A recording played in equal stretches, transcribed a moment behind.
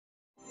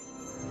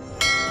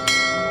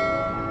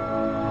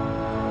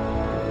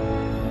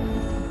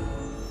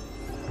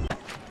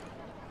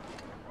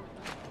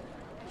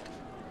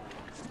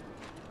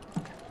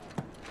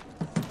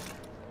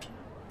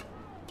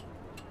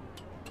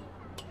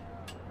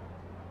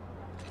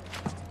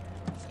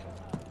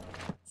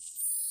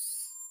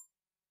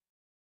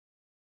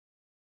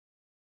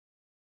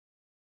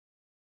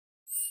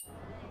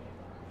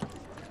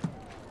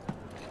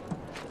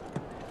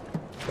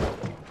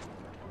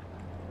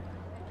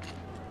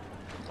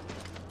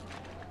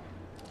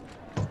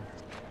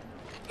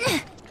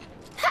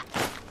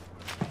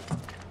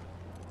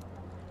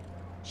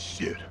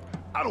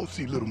I don't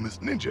see Little Miss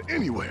Ninja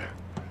anywhere.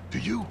 Do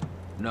you?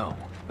 No,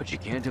 but you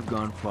can't have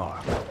gone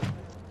far.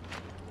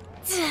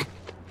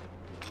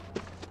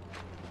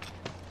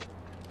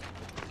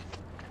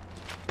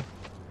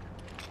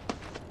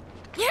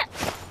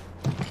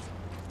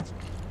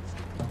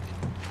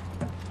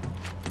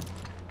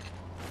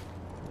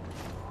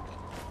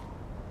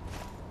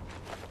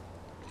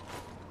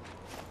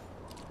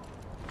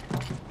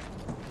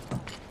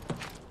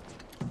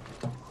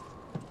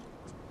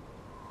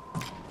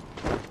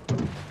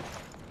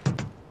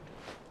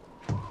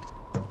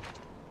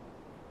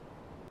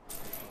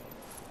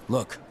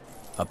 Look,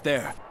 up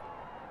there.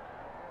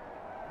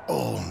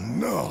 Oh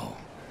no!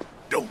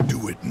 Don't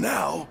do it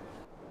now!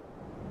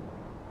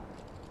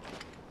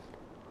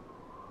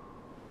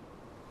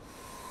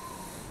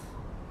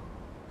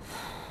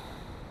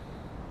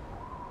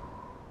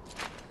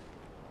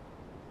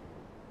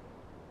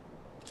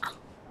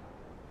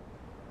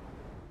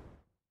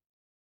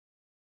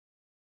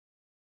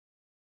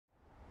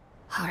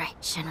 All right,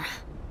 Shinra.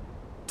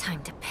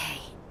 Time to pay.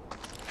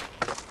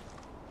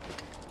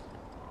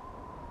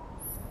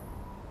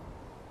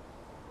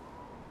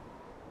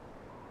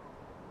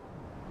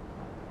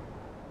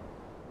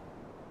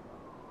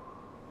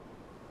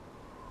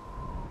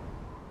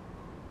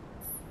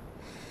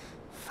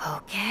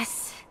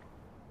 Focus.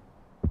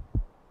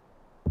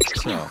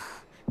 So,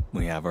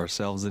 we have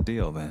ourselves a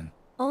deal then.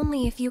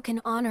 Only if you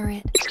can honor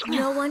it.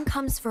 No one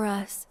comes for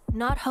us.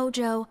 Not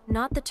Hojo,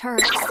 not the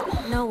Turks.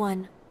 No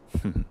one.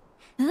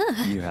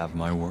 You have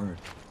my word.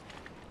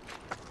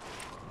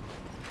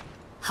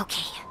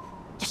 Okay,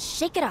 just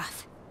shake it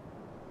off.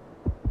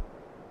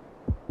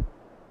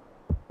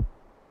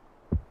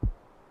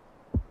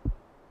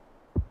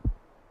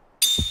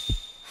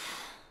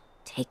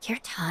 Take your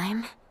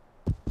time.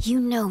 You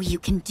know you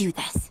can do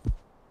this.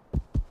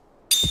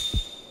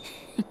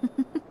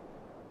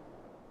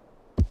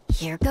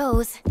 Here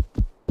goes.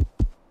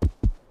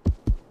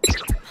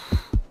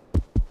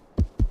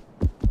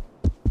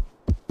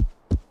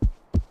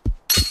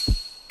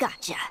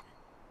 Gotcha.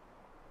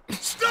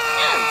 Stop!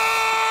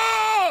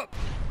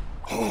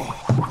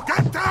 Oh,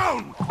 get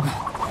down!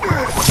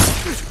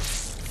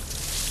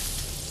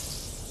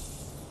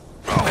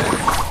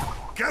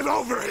 Oh, get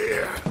over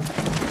here!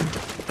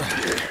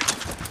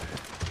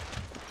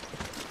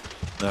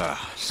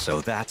 So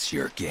that's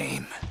your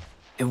game.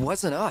 It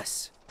wasn't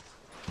us.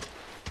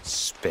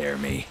 Spare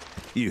me.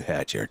 You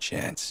had your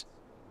chance.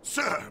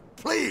 Sir,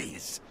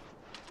 please!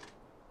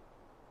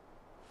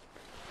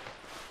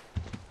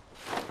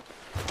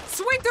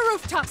 Sweep the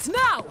rooftops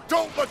now!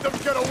 Don't let them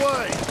get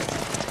away!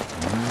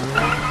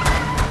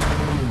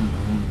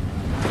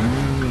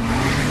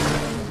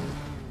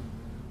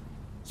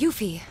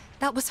 Yuffie,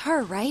 that was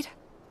her, right?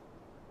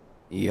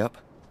 Yep.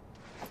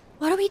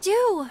 What do we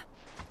do?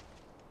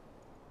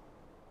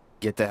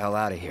 Get the hell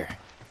out of here.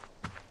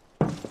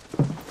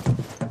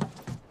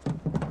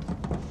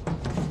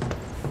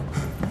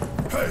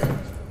 Hey!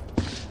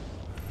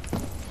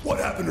 What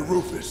happened to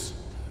Rufus?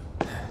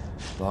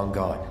 Long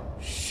gone.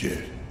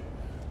 Shit.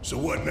 So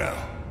what now?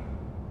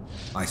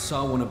 I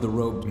saw one of the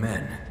robed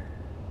men.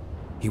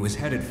 He was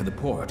headed for the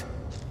port.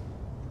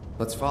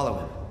 Let's follow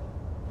him.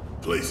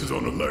 Place is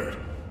on alert.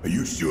 Are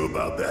you sure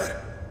about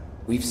that?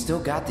 We've still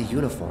got the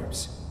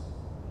uniforms.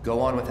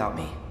 Go on without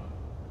me.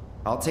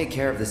 I'll take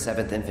care of the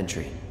 7th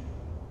Infantry.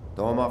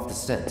 Though I'm off the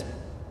scent.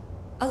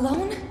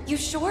 Alone? You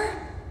sure?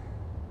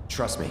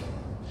 Trust me,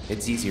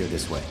 it's easier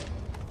this way.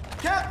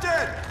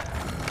 Captain!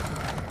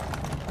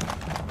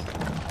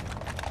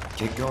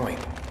 Get going.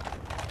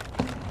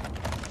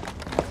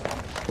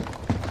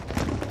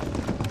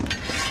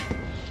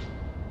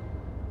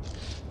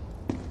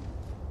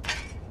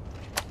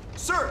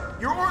 Sir,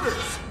 your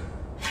orders!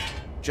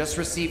 Just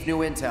received new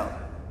intel.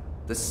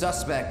 The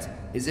suspect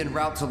is en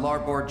route to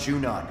Larboard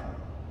Junon.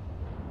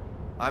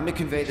 I'm to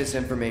convey this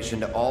information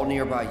to all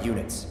nearby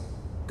units.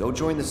 Go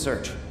join the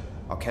search.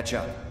 I'll catch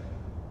up.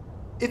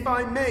 If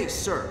I may,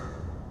 sir.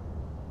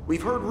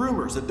 We've heard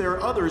rumors that there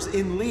are others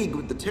in league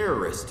with the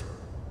terrorist.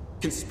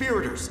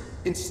 Conspirators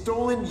in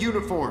stolen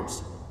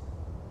uniforms.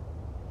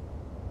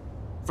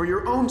 For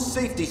your own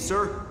safety,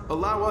 sir,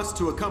 allow us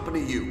to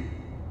accompany you.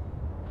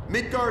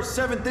 Midgar's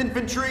 7th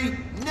Infantry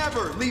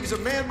never leaves a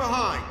man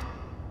behind!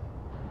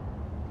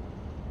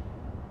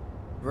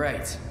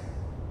 Right.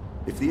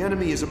 If the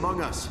enemy is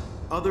among us,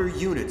 other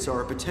units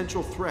are a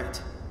potential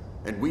threat,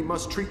 and we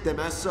must treat them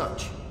as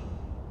such.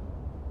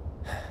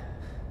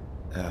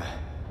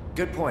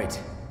 Good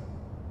point.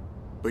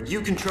 But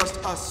you can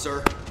trust us,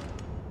 sir.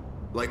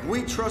 Like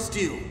we trust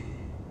you.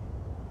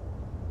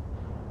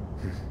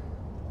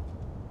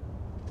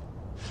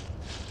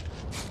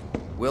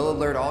 We'll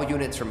alert all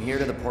units from here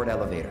to the port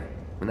elevator.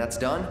 When that's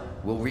done,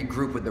 we'll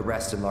regroup with the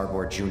rest in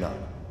Larboard Junon.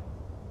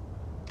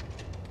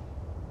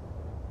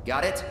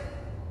 Got it?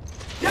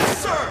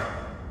 Yes, sir!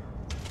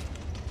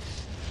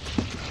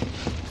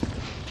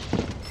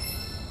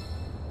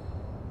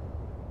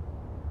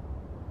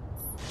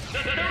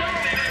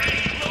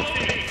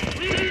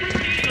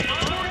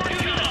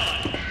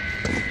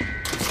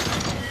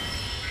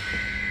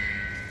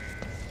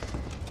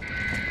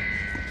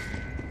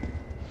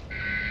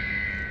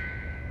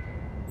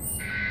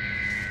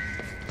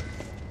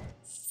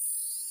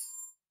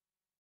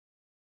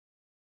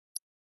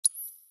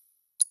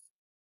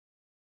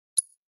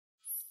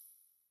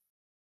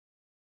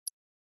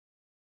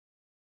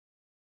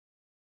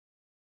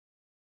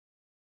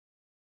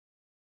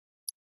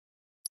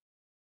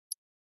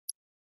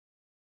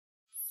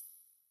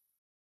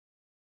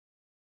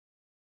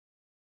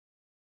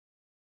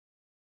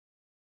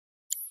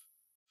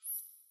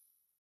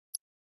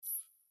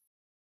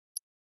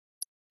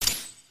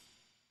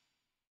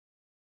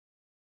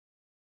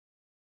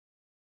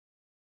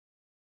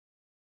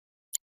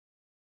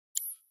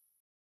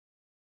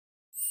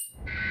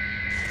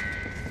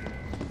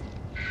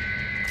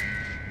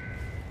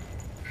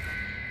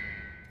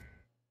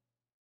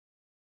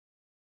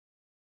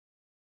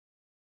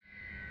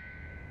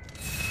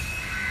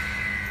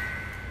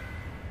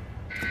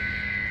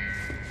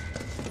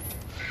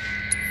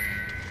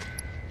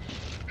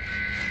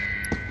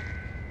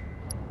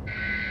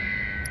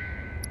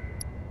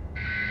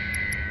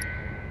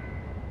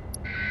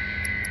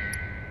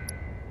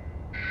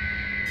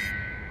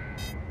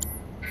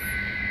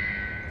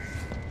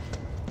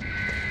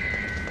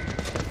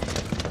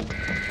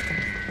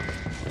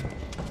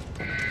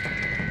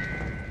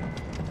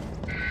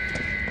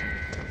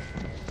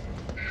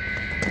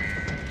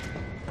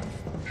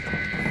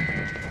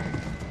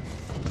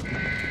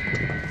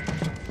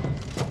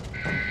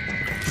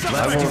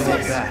 I won't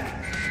look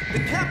back. The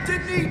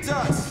captain needs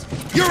us!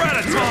 You're out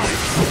of time!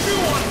 You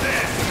want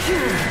that?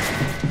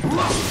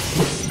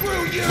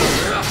 Screw you!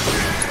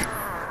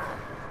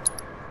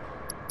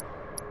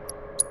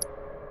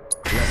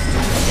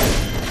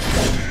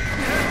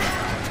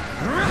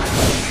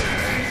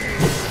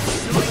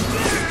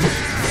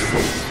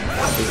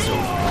 It's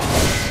over.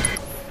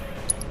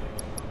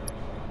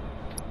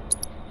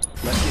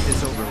 Let's get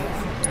this over with.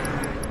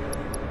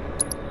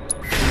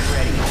 Get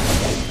ready.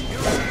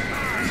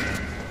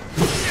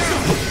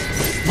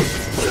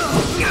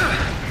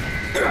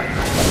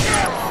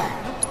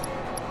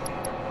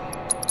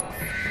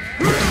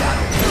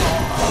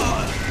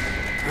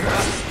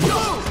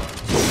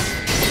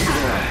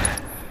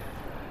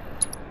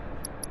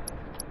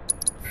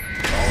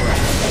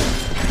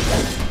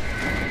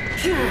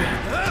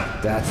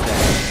 That's that.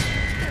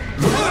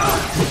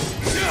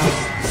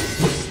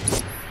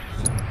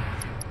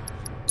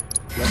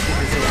 Let's get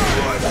this over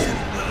with.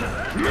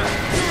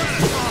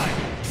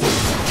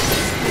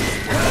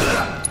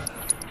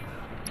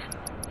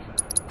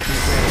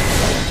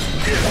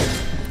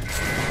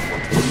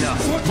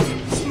 Enough.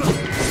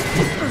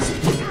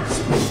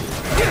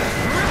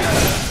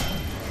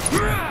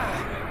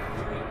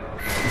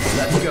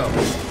 Let's go.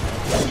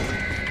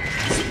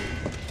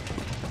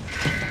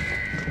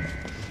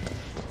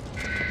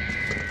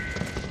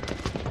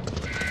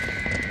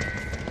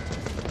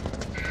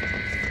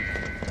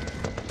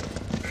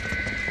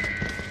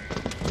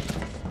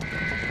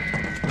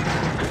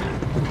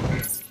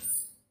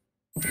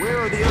 Where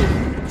are the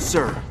others,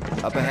 sir?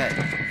 Up ahead.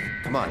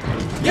 Come on.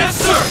 Yes,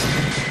 sir!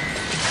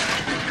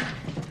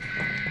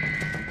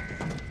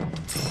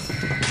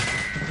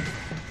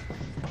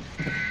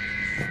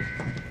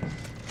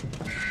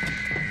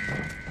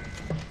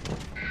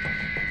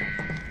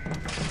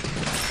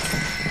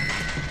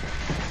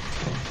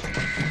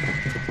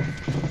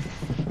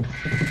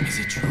 Is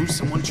it true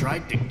someone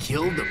tried to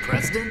kill the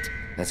president?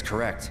 That's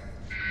correct.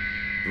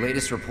 The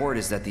latest report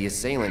is that the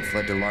assailant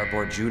fled to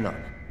Larboard Junon.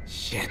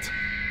 Shit.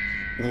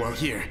 Well,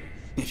 here.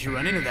 If you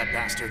run into that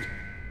bastard...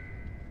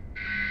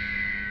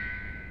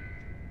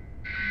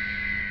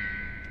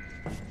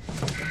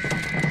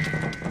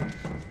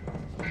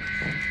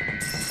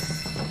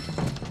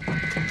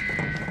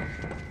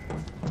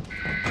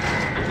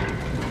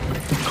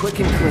 Quick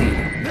and clean.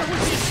 There was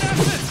the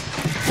assassin!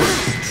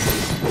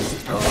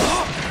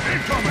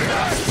 Incoming!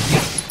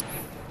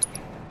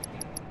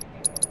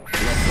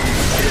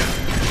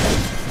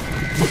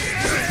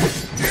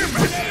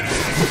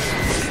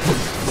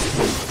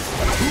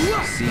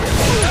 See ya.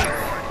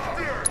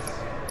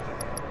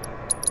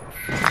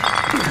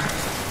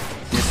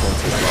 This won't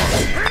take long.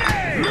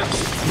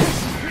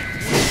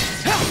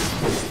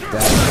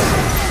 That's it.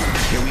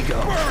 Here we go.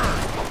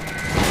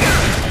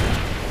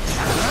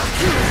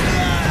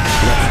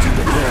 Let's do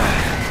the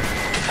grind.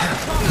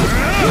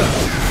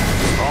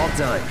 All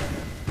done.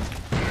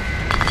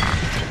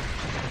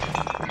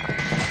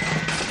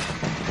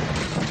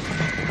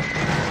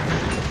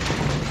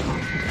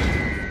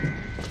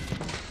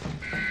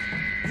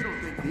 You don't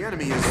think the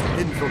enemy has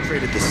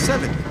infiltrated the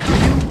 7th, do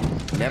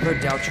you? Never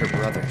doubt your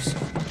brothers.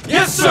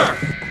 Yes, sir!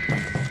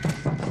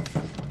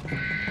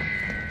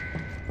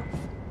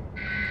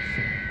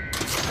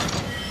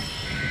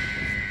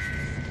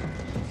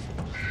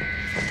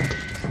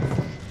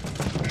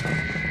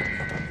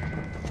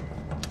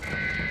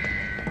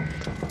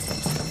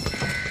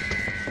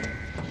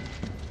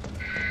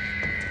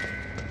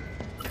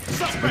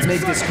 Let's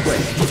make this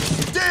quick.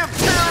 Damn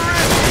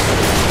terrorists!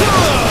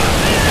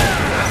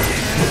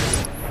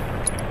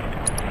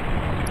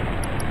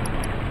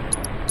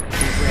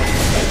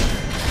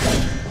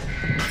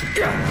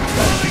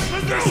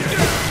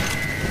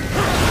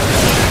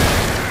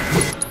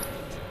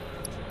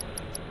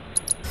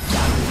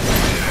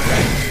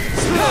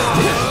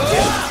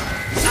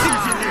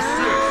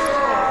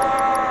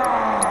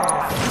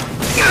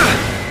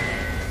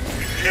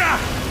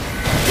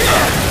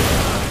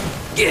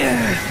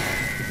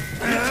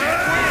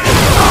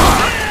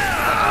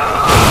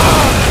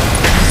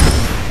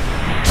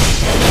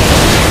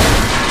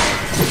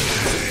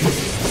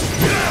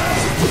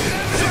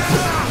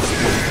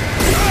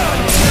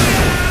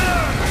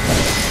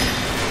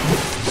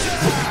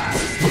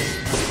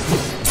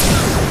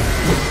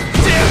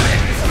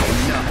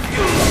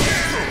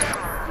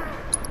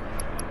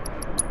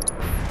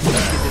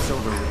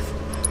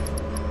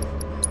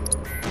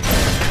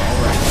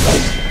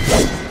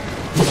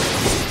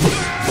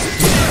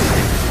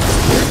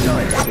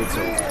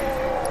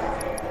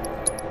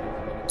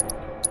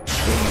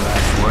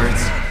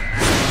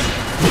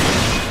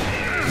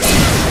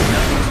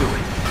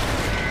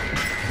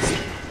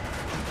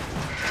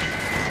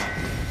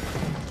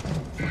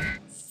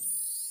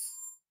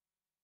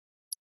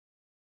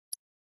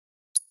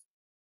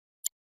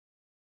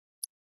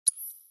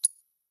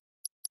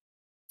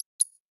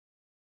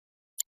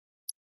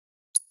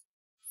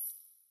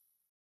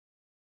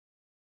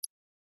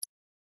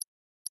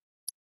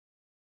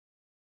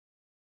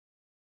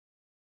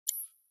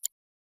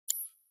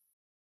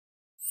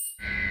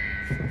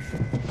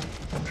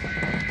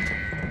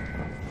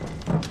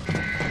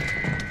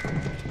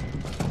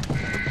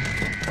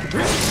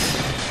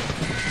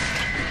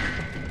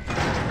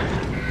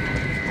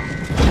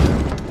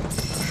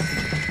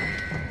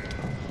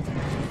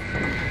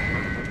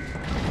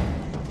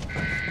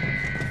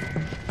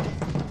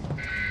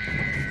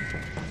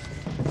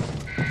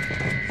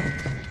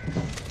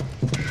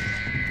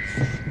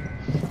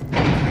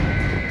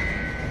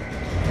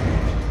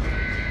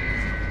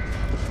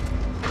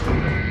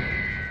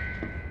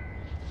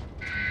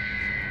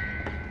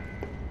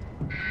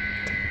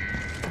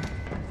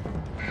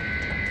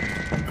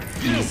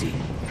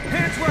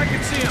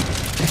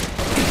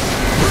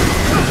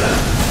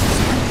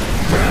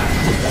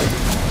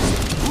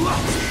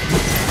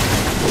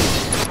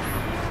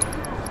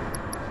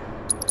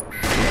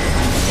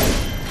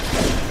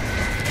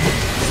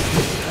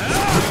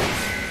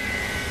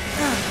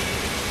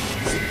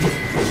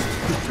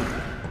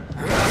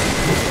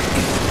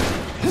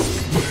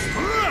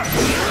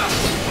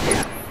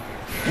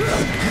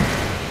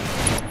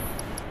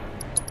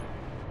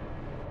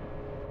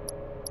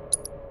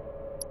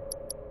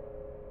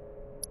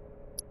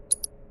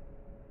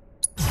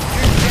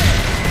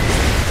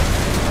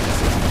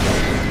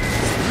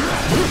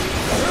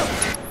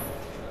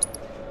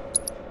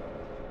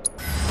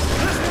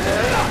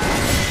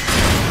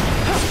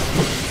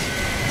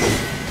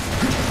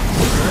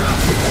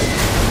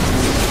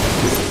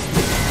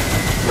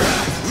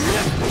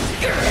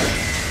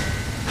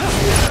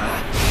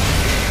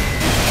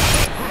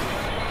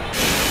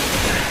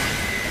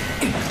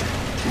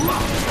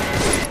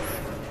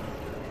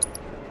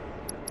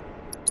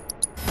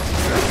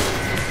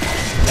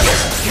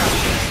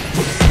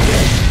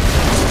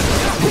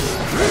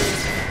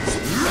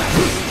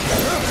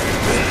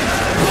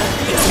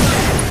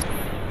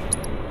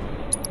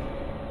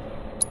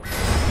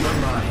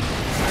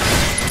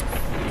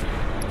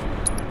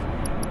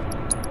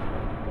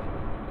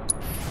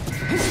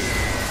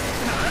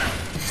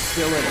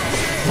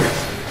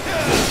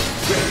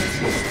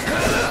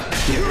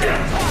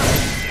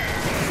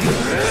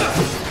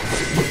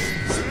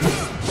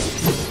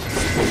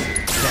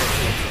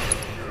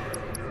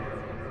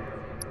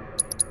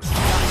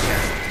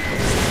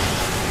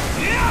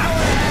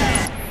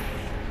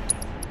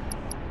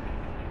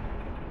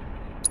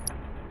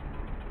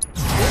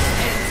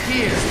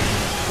 here!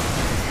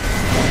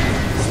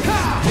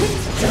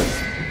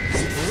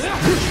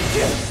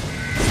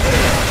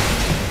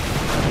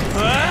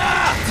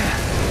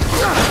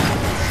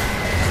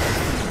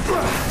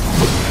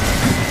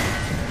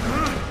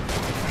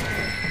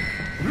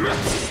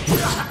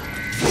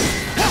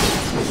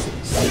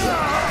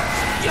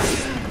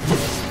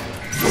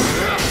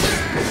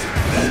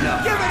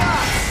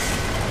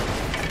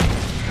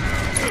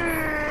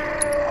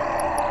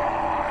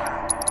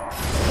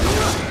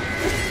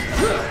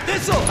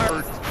 This'll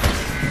hurt!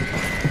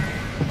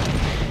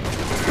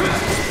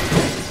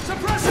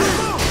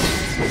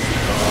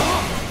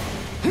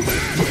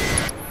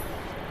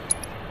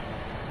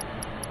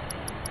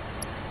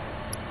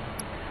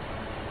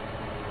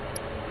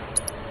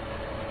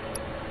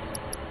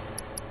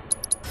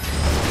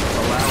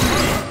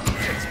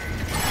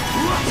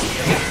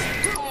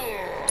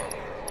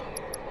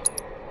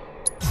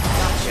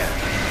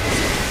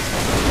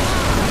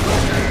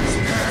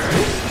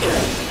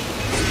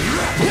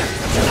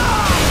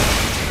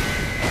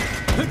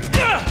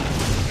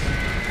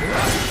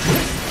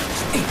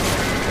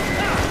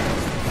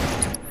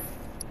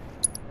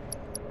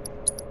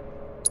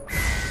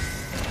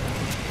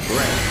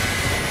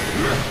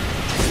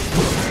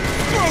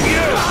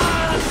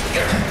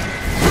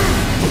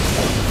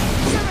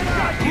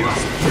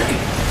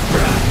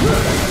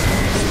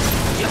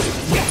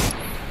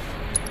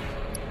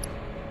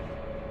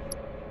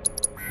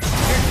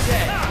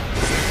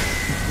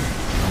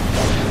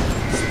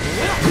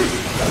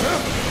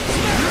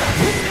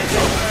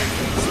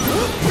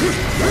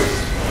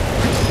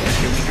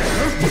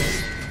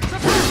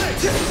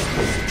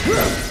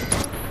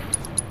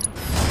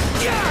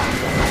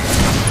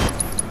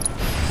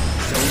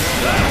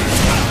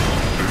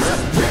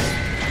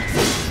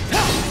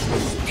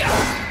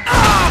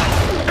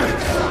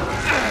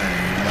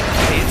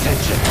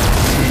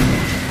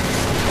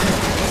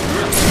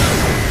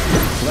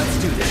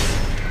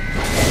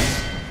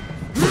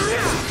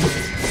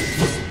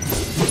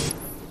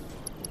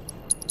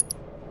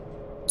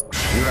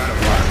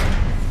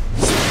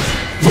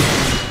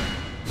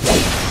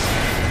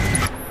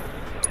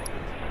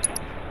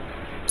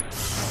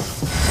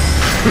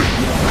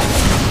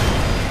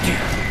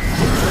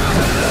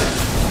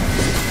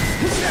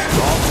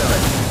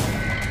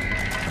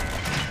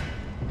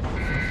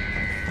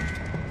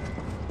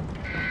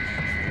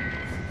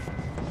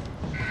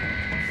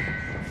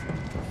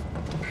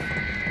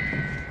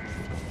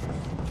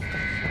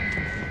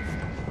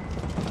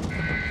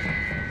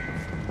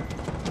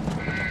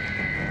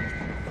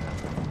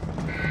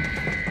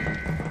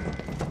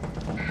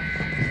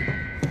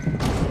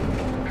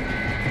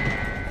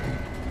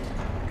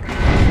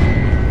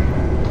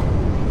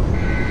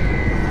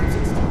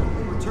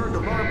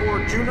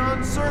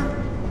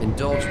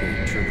 Indulge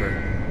me,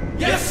 Trooper.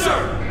 Yes,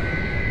 sir!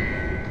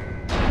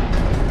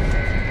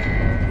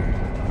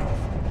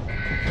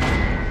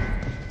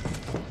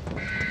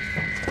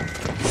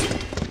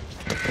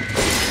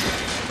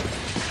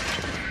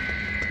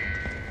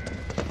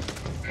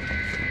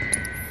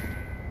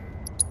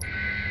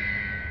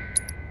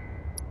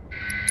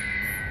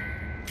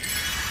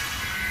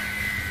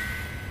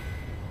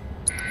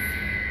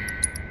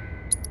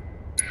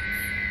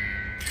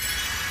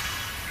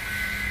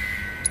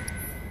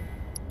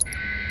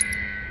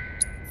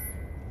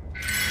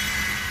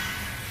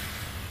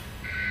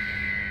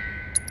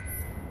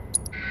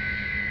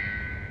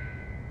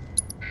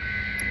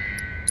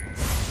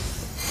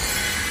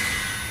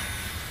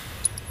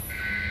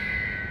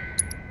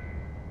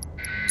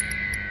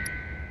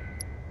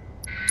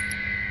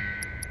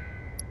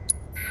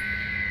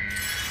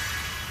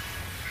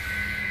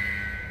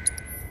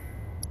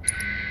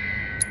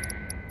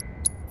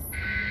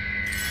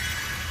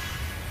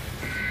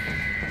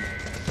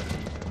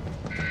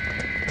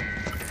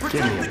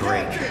 Give me a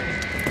break.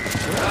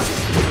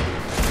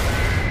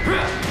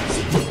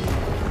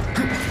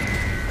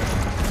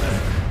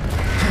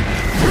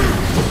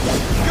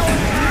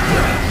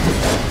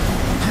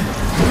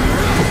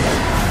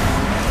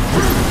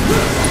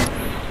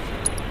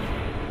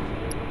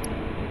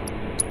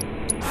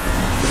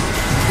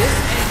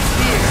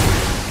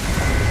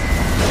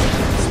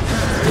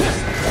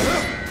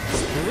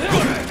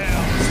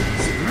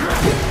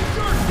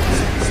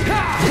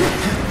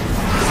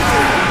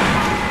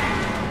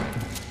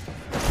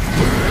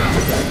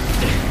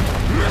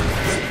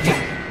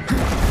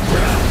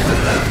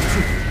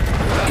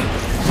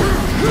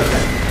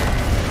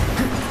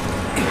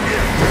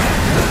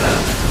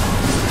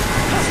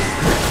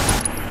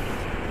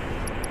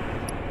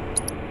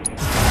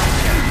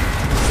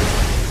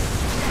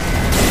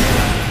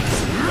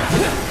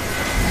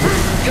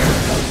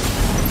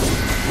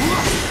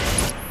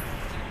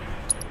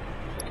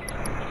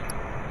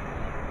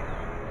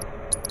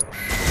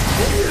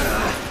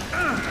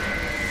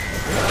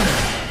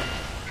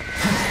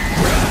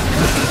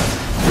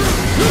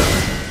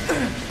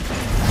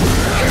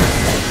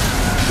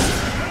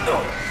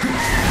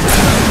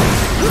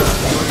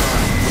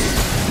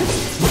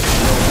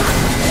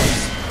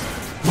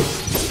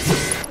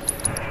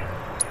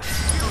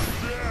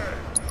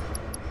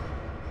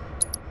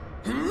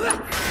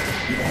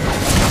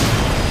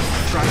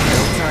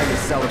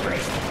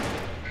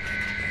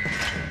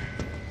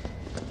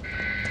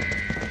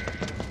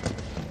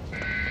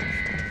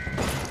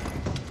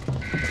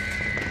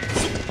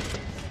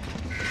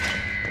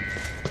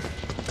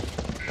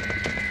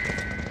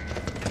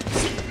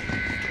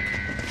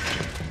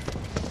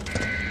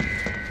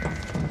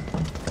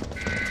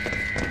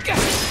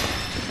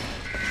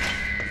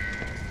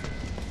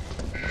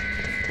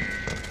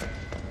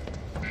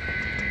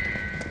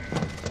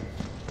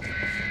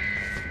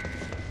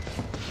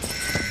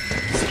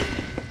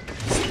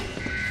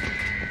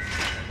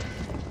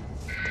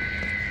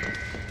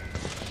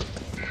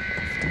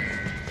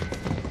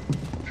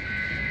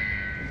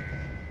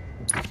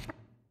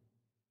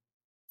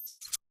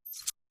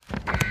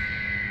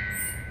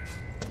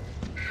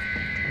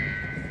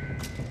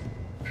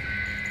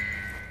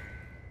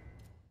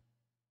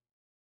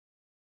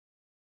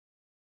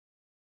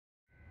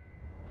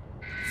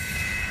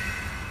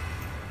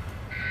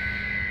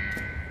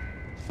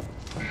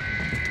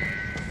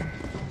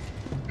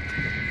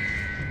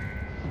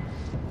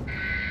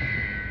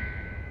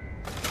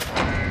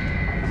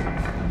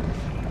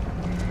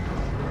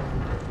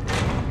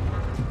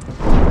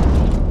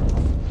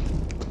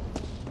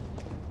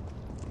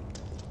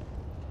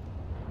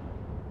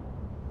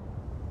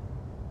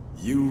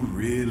 You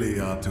really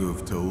ought to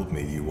have told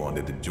me you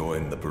wanted to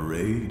join the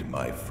parade,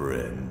 my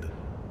friend.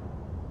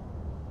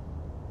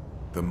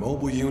 The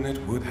mobile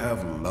unit would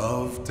have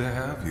loved to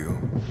have you.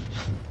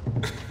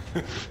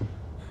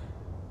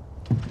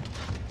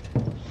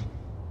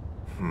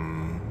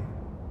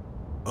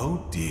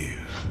 Oh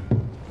dear.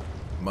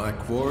 My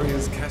quarry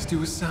has cast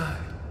you aside.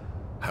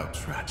 How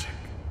tragic.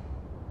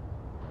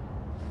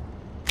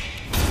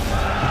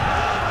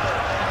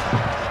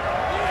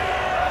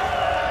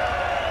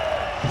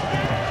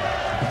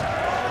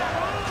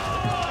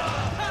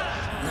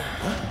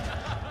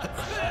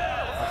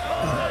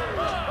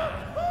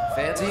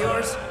 Fancy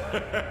yours?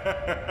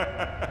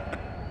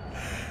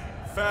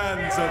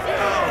 Fans of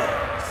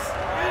ours.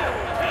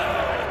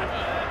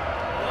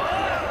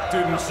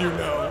 Didn't you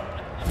know?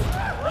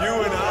 You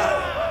and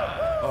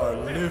I are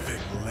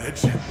living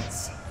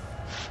legends.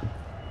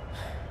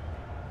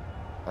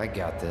 I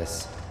got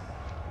this.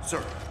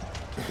 Sir.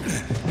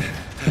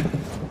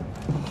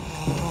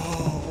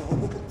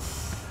 Oh,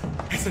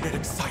 isn't it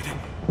exciting?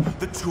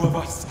 The two of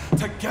us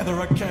together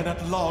again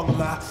at long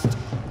last.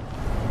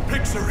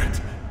 Picture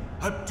it.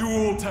 A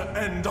duel to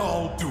end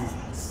all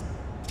duels.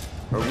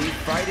 Are we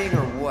fighting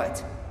or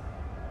what?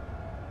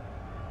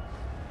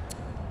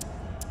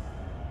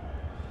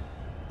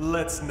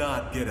 Let's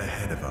not get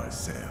ahead of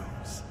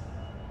ourselves.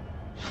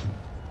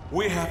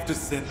 We have to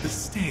set the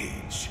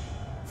stage.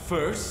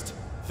 First,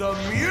 the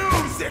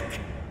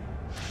music!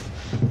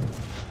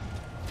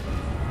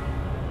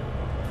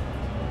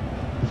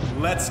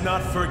 Let's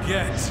not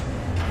forget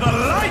the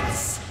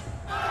lights!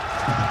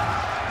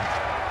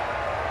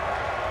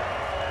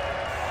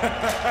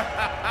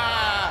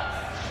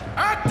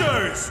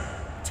 Actors,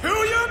 to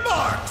your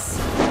marks!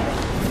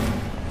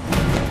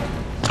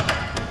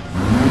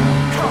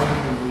 Come,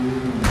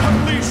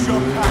 unleash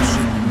your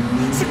passion,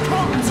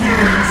 succumb to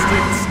your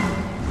instincts.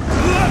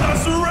 Let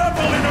us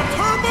revel in a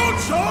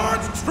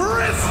turbocharged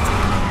tryst!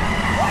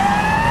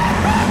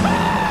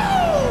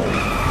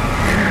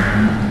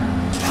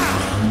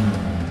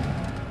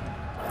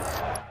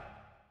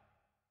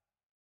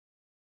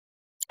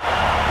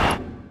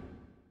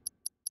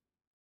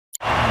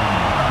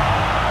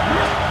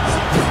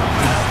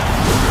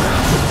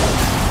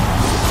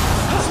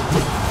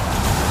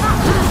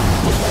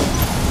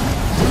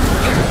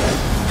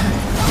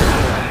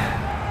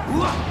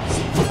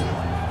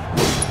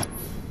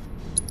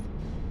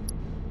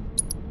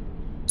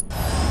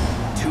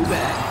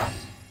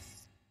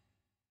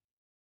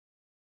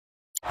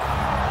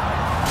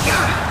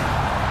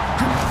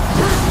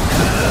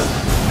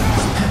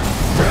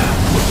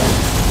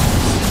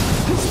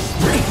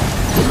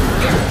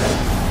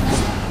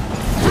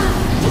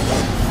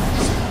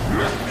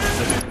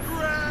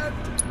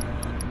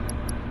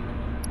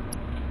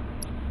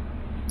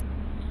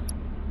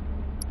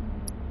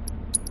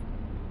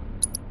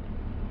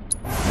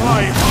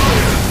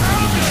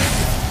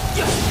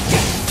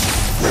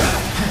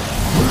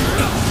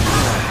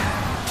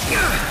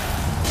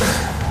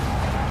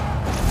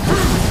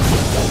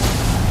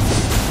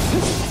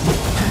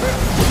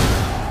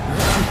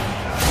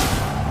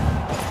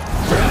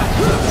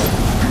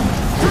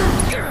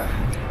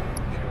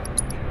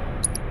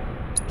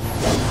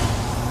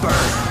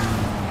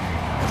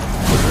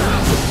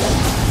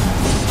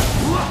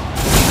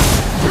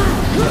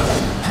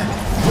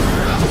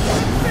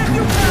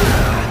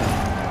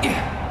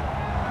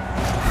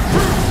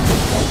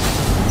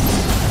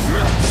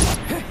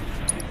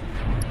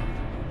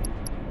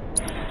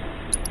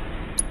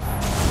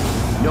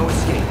 No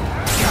escape.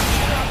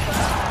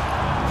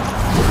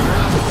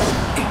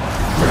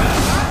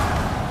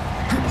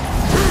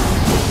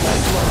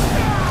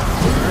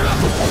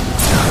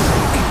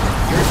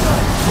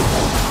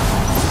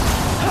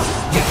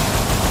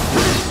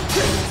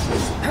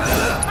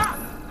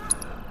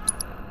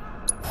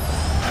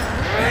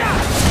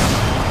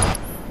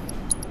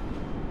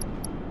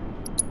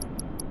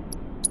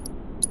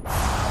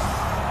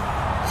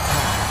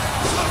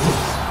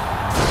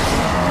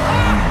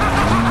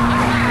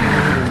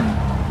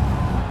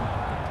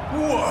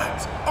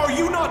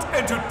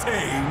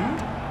 Entertained?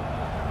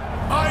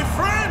 My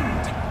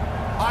friend!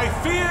 I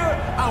fear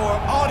our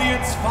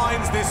audience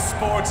finds this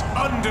sport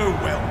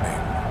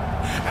underwhelming.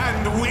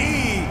 And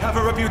we have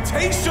a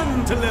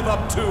reputation to live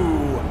up to.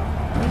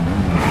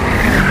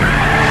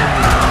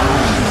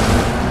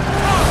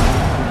 Come,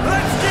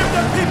 let's give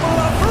the people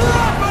a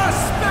proper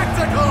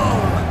spectacle!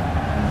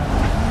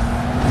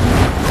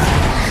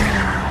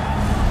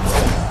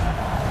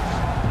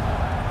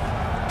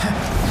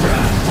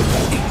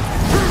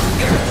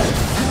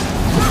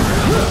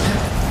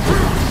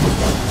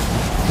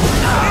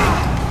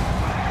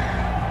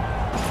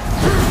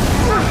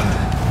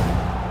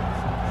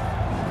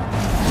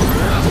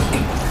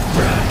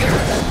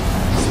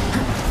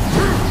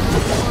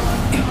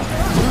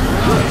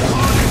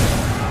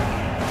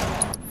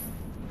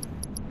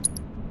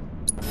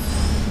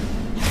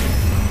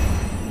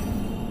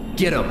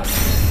 Get him!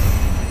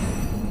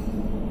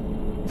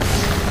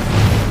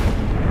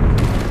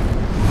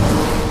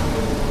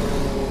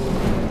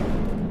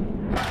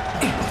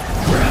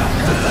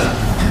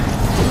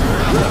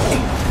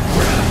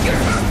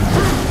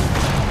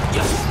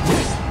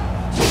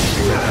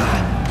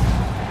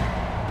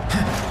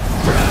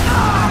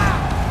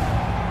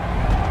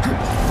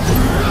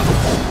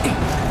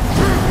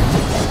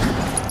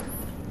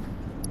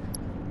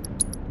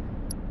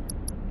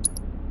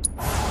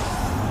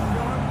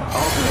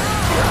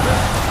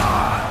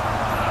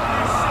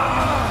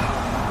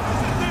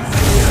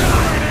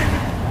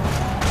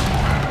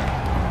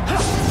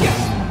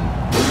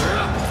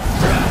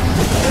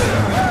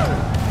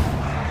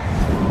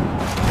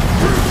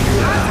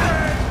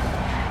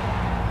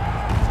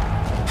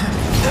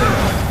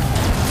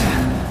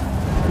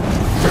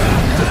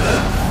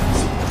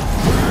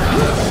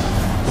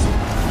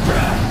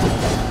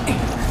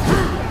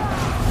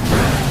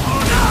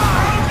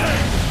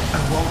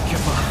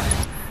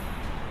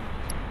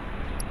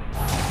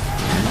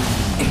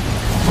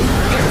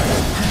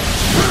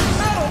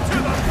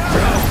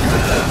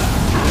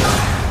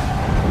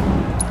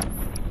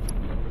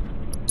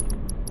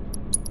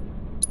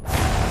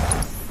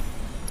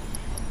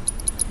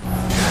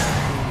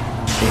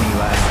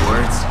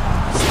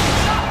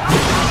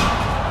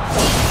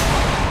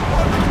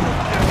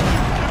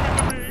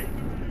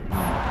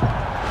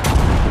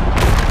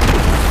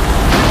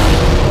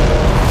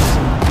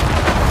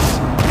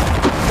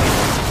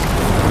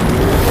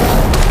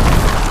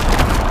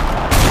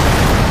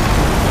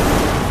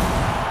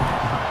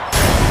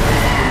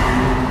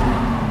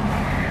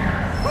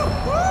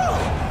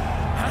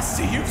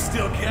 see you've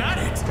still got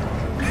it.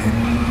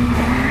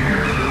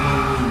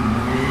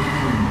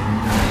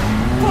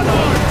 But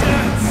our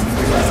dance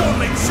has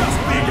only just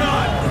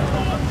begun.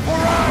 For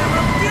I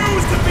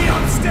refuse to be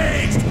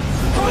upstaged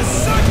a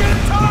second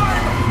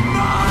time,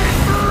 my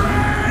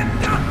friend!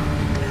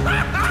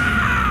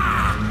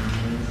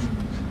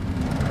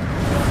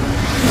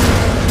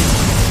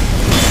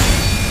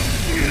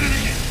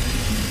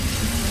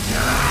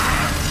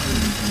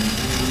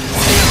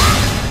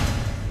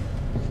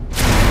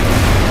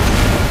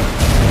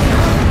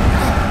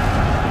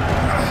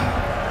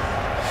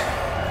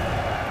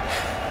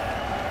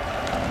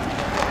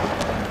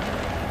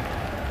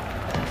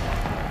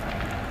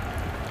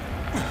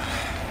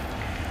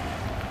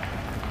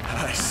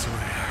 I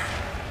swear,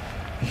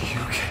 you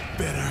get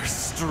better,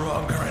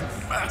 stronger, and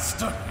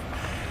faster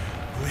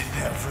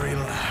with every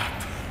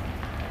lap.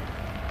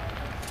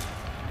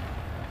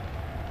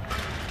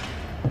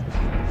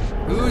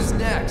 Who's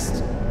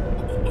next?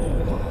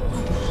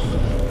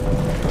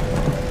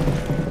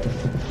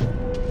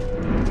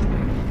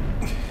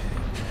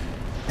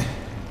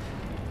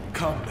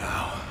 Come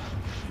now.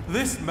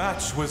 This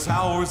match was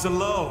ours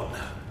alone.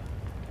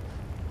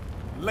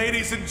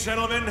 Ladies and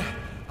gentlemen,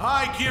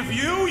 I give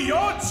you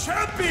your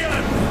champion!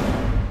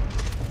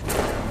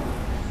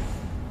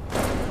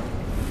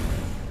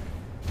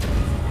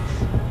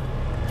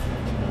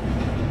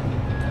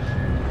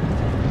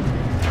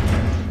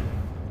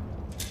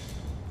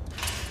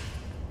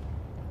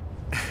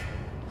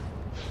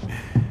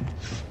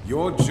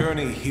 Your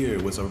journey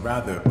here was a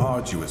rather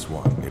arduous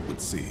one, it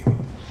would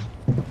seem.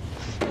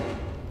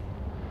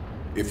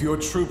 If your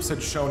troops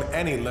had shown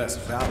any less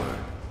valor,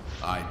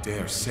 I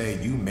dare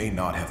say you may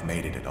not have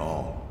made it at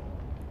all.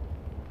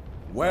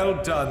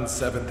 Well done,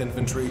 7th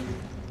Infantry.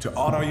 To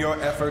honor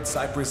your efforts,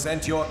 I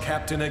present your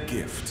captain a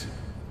gift.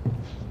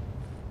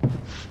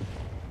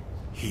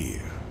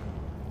 Here.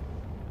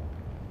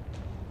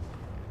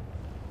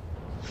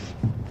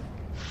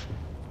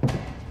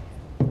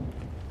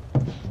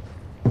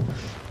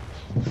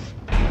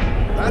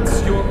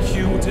 That's your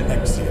cue to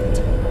exit.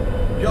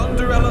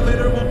 Yonder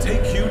elevator will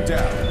take you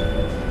down.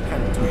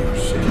 And do your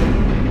shit.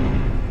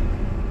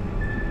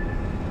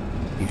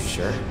 You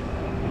sure?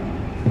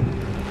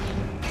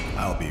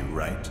 I'll be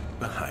right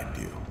behind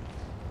you.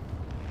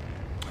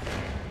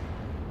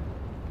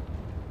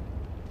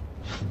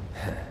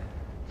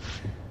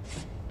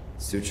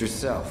 Suit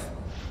yourself.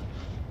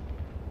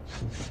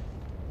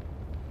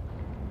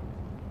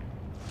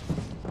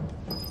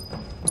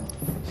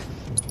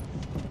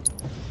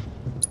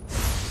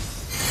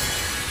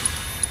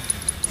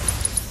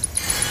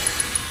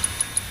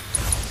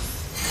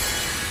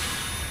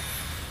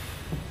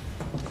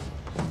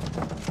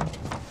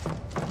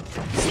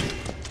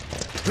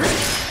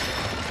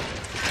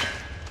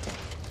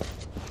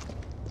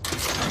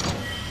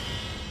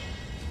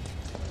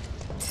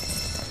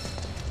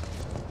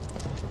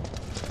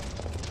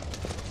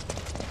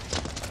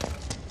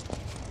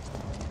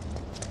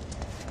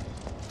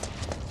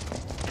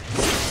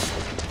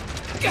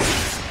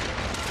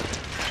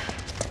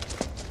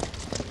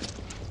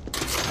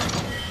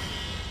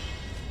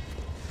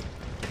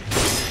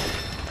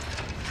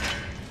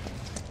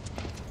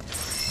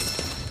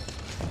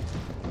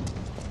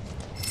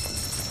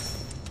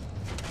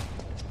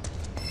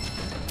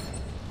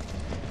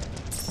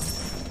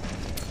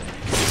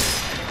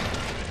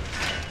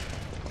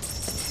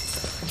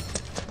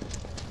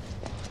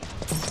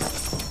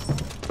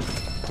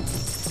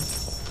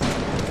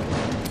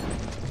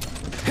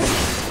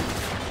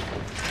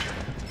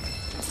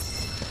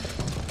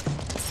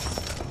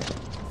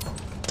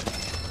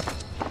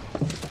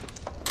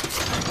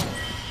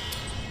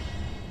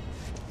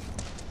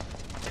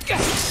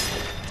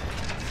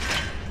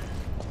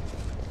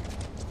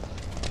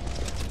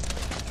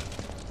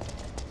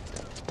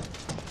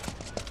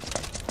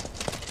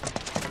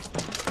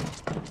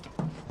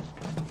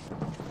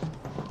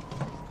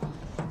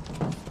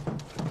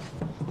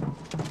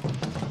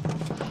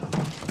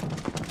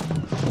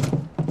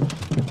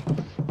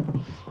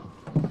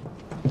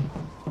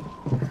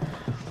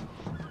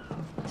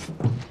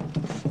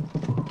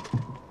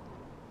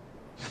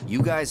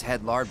 You guys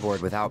head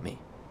larboard without me.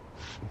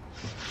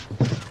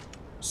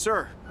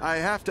 Sir, I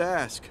have to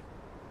ask.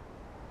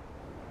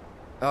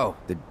 Oh,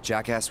 the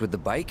jackass with the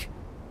bike?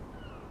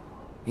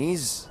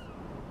 He's...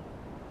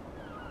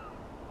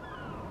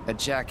 a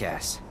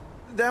jackass.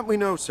 That we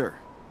know, sir.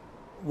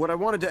 What I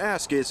wanted to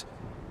ask is,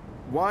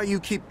 why you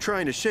keep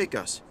trying to shake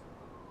us?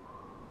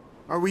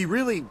 Are we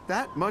really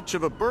that much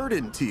of a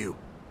burden to you?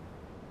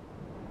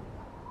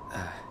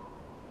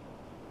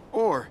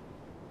 Or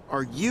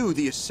are you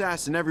the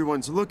assassin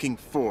everyone's looking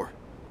for?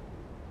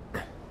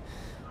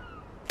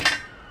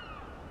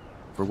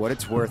 For what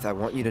it's worth, I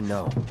want you to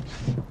know.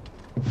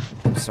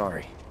 I'm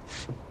sorry.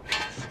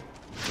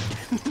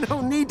 No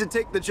need to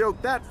take the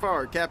joke that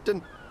far,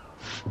 Captain.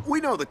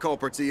 We know the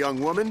culprit's a young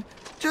woman,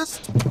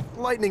 just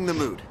lightening the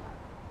mood.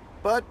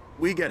 But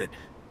we get it.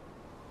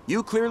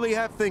 You clearly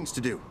have things to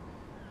do.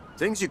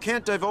 Things you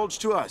can't divulge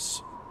to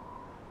us.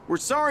 We're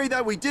sorry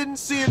that we didn't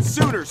see it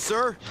sooner,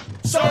 sir.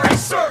 Sorry,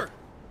 sir!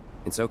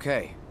 It's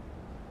okay.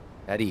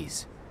 At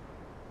ease.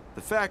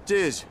 The fact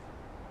is,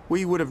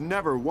 we would have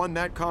never won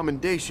that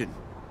commendation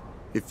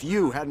if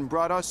you hadn't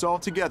brought us all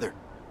together.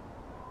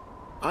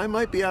 I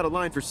might be out of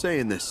line for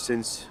saying this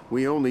since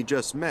we only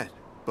just met,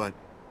 but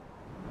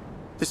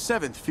the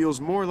 7th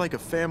feels more like a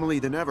family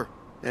than ever,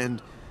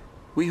 and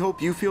we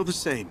hope you feel the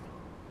same.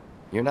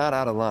 You're not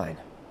out of line.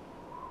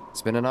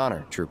 It's been an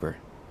honor, Trooper.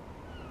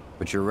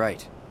 But you're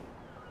right.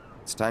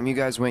 It's time you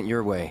guys went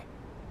your way,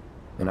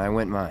 and I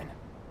went mine.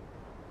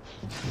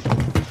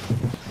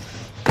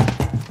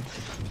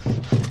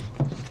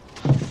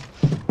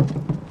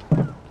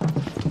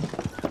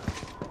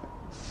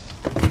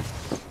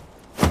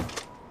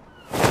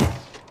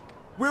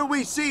 Will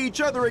we see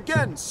each other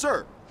again,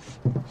 sir?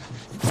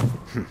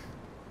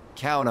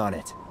 Count on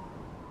it.